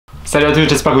Salut à tous,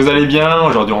 j'espère que vous allez bien.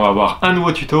 Aujourd'hui on va voir un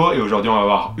nouveau tuto et aujourd'hui on va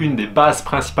voir une des bases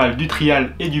principales du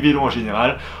trial et du vélo en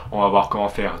général. On va voir comment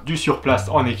faire du surplace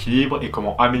en équilibre et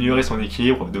comment améliorer son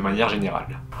équilibre de manière générale.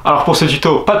 Alors pour ce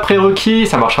tuto, pas de prérequis,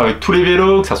 ça marchera avec tous les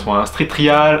vélos, que ce soit un street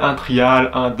trial,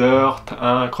 un dirt,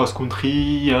 un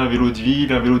cross-country, un vélo de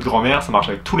ville, un vélo de grand-mère, ça marche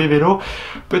avec tous les vélos.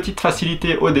 Petite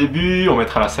facilité au début, on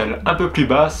mettra la selle un peu plus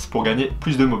basse pour gagner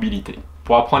plus de mobilité.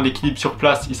 Pour apprendre l'équilibre sur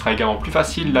place, il sera également plus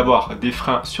facile d'avoir des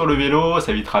freins sur le vélo,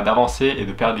 ça évitera d'avancer et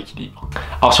de perdre l'équilibre.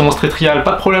 Alors sur mon street trial,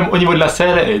 pas de problème au niveau de la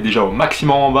selle, elle est déjà au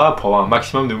maximum en bas pour avoir un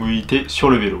maximum de mobilité sur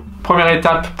le vélo. Première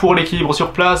étape pour l'équilibre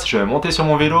sur place, je vais monter sur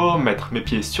mon vélo, mettre mes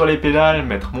pieds sur les pédales,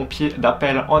 mettre mon pied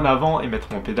d'appel en avant et mettre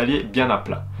mon pédalier bien à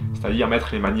plat, c'est-à-dire mettre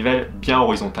les manivelles bien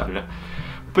horizontales.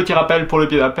 Petit rappel pour le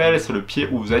pied d'appel, c'est le pied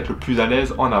où vous êtes le plus à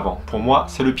l'aise en avant. Pour moi,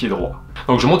 c'est le pied droit.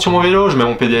 Donc je monte sur mon vélo, je mets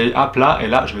mon pédalier à plat et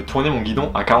là je vais tourner mon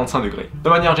guidon à 45 degrés. De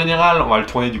manière générale, on va le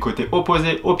tourner du côté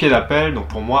opposé au pied d'appel, donc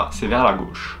pour moi c'est vers la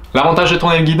gauche. L'avantage de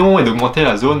tourner le guidon est d'augmenter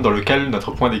la zone dans laquelle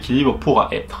notre point d'équilibre pourra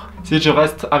être. Si je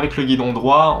reste avec le guidon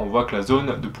droit, on voit que la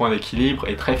zone de point d'équilibre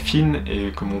est très fine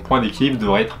et que mon point d'équilibre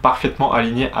devrait être parfaitement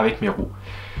aligné avec mes roues.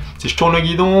 Si je tourne le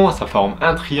guidon, ça forme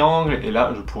un triangle et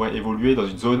là je pourrais évoluer dans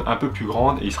une zone un peu plus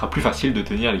grande et il sera plus facile de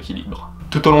tenir l'équilibre.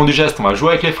 Tout au long du geste, on va jouer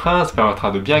avec les freins, ça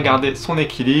permettra de bien garder son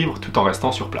équilibre tout en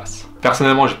restant sur place.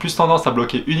 Personnellement, j'ai plus tendance à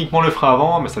bloquer uniquement le frein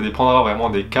avant, mais ça dépendra vraiment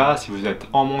des cas. Si vous êtes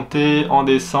en montée, en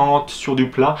descente, sur du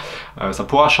plat, ça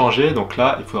pourra changer, donc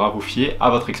là il faudra vous fier à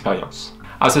votre expérience.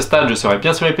 À ce stade, je serai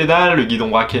bien sur les pédales, le guidon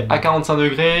braqué à 45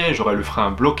 degrés, j'aurai le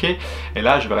frein bloqué et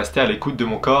là je vais rester à l'écoute de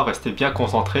mon corps, rester bien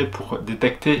concentré pour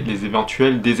détecter les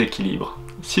éventuels déséquilibres.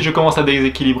 Si je commence à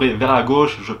déséquilibrer vers la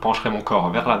gauche, je pencherai mon corps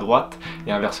vers la droite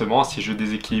et inversement, si je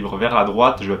déséquilibre vers la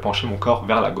droite, je vais pencher mon corps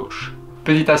vers la gauche.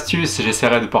 Petite astuce,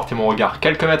 j'essaierai de porter mon regard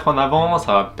quelques mètres en avant,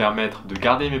 ça va me permettre de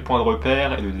garder mes points de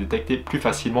repère et de détecter plus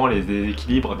facilement les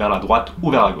déséquilibres vers la droite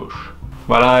ou vers la gauche.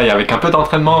 Voilà, et avec un peu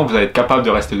d'entraînement, vous allez être capable de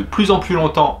rester de plus en plus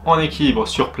longtemps en équilibre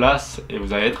sur place et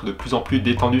vous allez être de plus en plus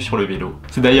détendu sur le vélo.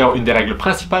 C'est d'ailleurs une des règles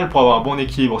principales pour avoir un bon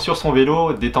équilibre sur son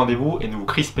vélo, détendez-vous et ne vous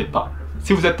crispez pas.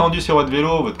 Si vous êtes tendu sur votre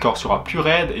vélo, votre corps sera plus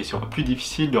raide et il sera plus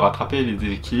difficile de rattraper les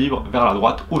déséquilibres vers la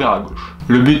droite ou vers la gauche.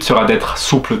 Le but sera d'être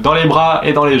souple dans les bras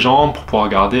et dans les jambes pour pouvoir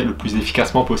garder le plus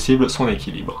efficacement possible son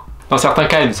équilibre. Dans certains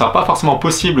cas, il ne sera pas forcément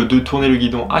possible de tourner le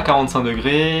guidon à 45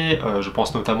 degrés, je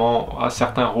pense notamment à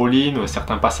certains roll-in ou à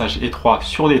certains passages étroits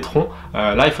sur des troncs.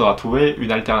 Là, il faudra trouver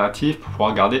une alternative pour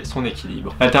pouvoir garder son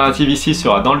équilibre. L'alternative ici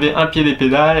sera d'enlever un pied des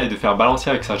pédales et de faire balancer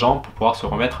avec sa jambe pour pouvoir se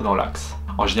remettre dans l'axe.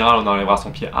 En général, on enlèvera son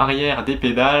pied arrière des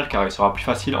pédales car il sera plus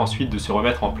facile ensuite de se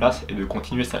remettre en place et de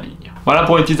continuer sa ligne. Voilà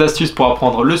pour les petites astuces pour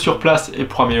apprendre le surplace et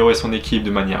pour améliorer son équilibre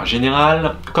de manière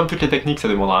générale. Comme toutes les techniques, ça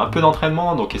demandera un peu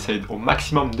d'entraînement, donc essayez au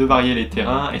maximum de varier les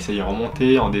terrains, essayez en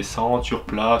montée, en descente, sur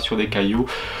plat, sur des cailloux,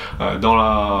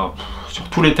 sur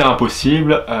tous les terrains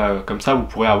possibles, comme ça vous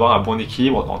pourrez avoir un bon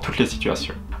équilibre dans toutes les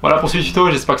situations. Voilà pour ce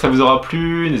tuto, j'espère que ça vous aura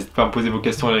plu, n'hésitez pas à me poser vos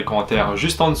questions dans les commentaires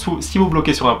juste en dessous si vous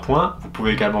bloquez sur un point. Vous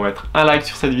pouvez également mettre un like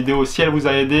sur cette vidéo si elle vous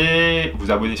a aidé,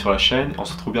 vous abonner sur la chaîne, on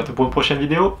se retrouve bientôt pour une prochaine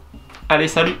vidéo. Allez,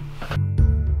 salut!